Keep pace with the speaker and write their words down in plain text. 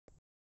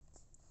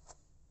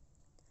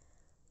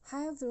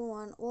Hi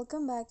everyone,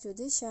 welcome back to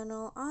this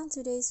channel. On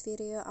today's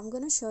video, I'm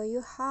gonna show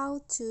you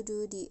how to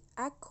do the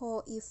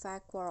echo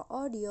effect for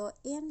audio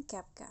in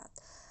CapCut.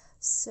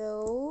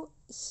 So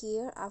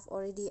here I've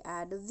already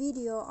added a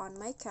video on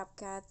my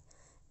CapCut,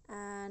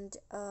 and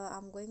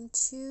I'm going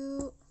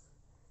to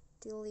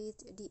delete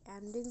the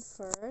ending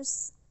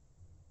first.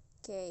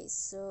 Okay,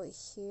 so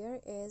here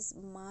is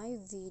my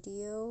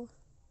video.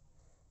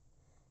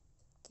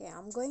 Okay,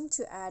 I'm going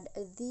to add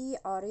the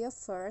audio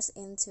first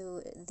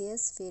into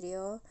this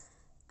video,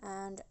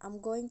 and I'm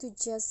going to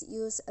just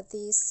use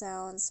these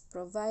sounds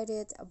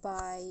provided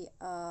by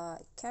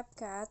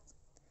CapCut.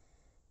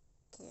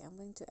 Okay, I'm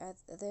going to add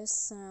this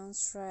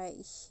sounds right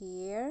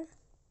here.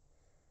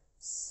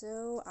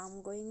 So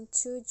I'm going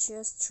to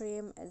just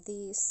trim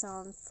the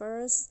sound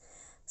first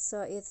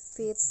so it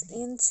fits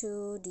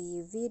into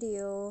the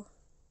video.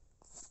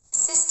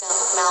 System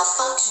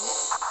malfunction.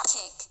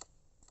 Kick.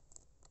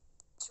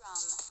 Drum.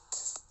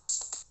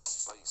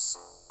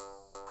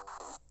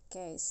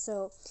 Okay,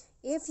 so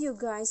if you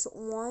guys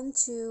want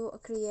to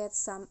create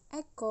some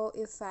echo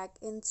effect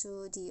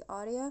into the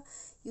audio,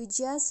 you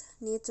just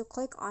need to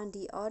click on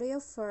the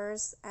audio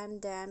first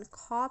and then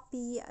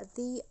copy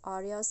the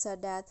audio so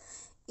that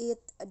it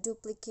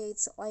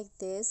duplicates like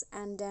this,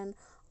 and then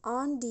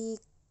on the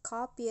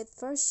copied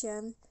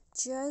version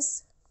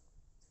just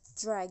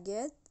drag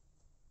it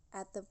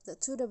at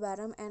to the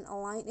bottom and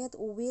align it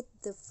with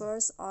the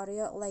first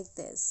audio like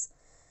this.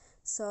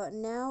 So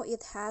now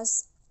it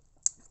has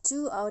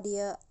two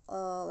audio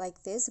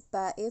like this,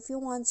 but if you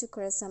want to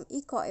create some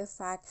echo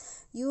effect,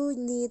 you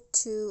need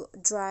to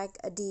drag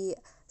the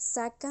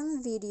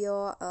second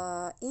video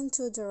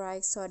into the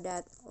right, so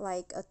that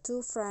like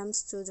 2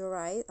 frames to the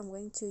right. I'm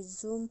going to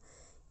zoom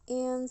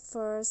in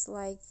first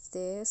like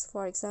this.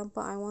 For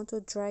example, I want to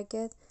drag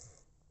it,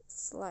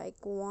 it's like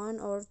 1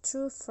 or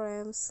 2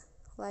 frames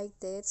like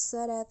this,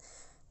 so that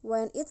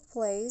when it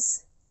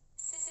plays,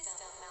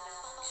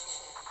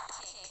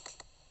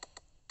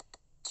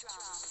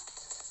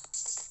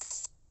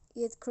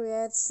 it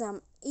creates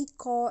some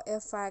echo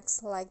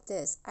effects like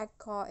this,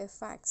 echo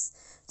effects.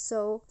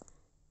 So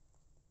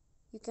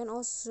you can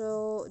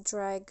also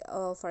drag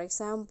for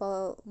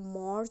example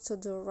more to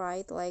the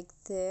right like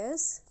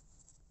this.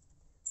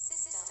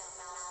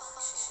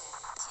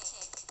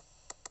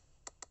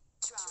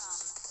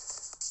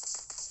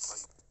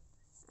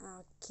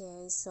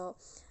 Okay, so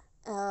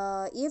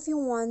if you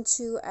want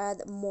to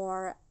add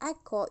more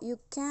echo, you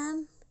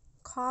can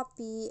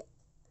copy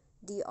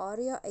the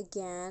audio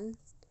again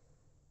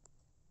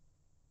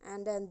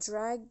and then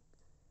drag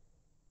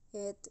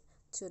it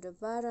to the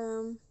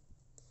bottom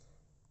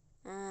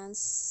and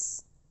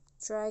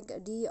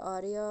drag the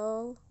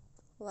audio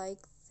like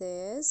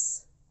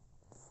this.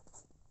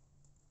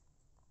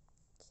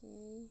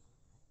 Okay,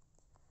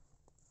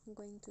 I'm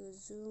going to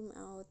zoom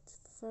out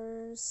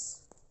first.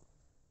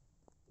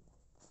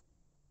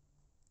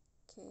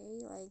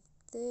 Okay, like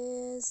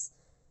this,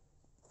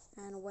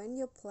 and when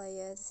you play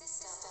it,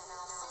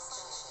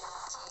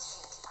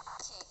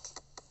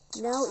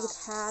 now it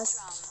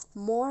has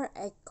more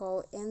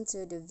echo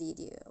into the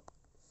video.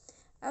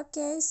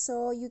 Okay,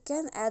 so you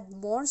can add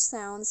more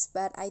sounds,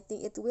 but I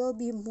think it will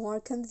be more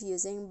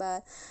confusing,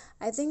 but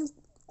I think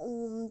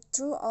 2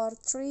 or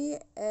 3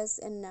 is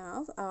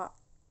enough.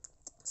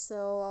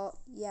 So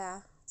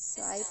yeah,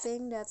 so I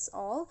think that's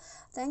all.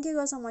 Thank you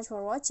guys so much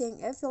for watching.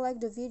 If you like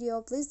the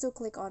video, please do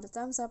click on the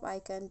thumbs up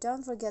icon.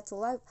 Don't forget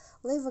to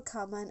leave a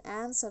comment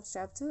and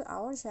subscribe to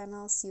our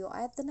channel. See you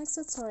at the next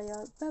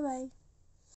tutorial. Bye bye.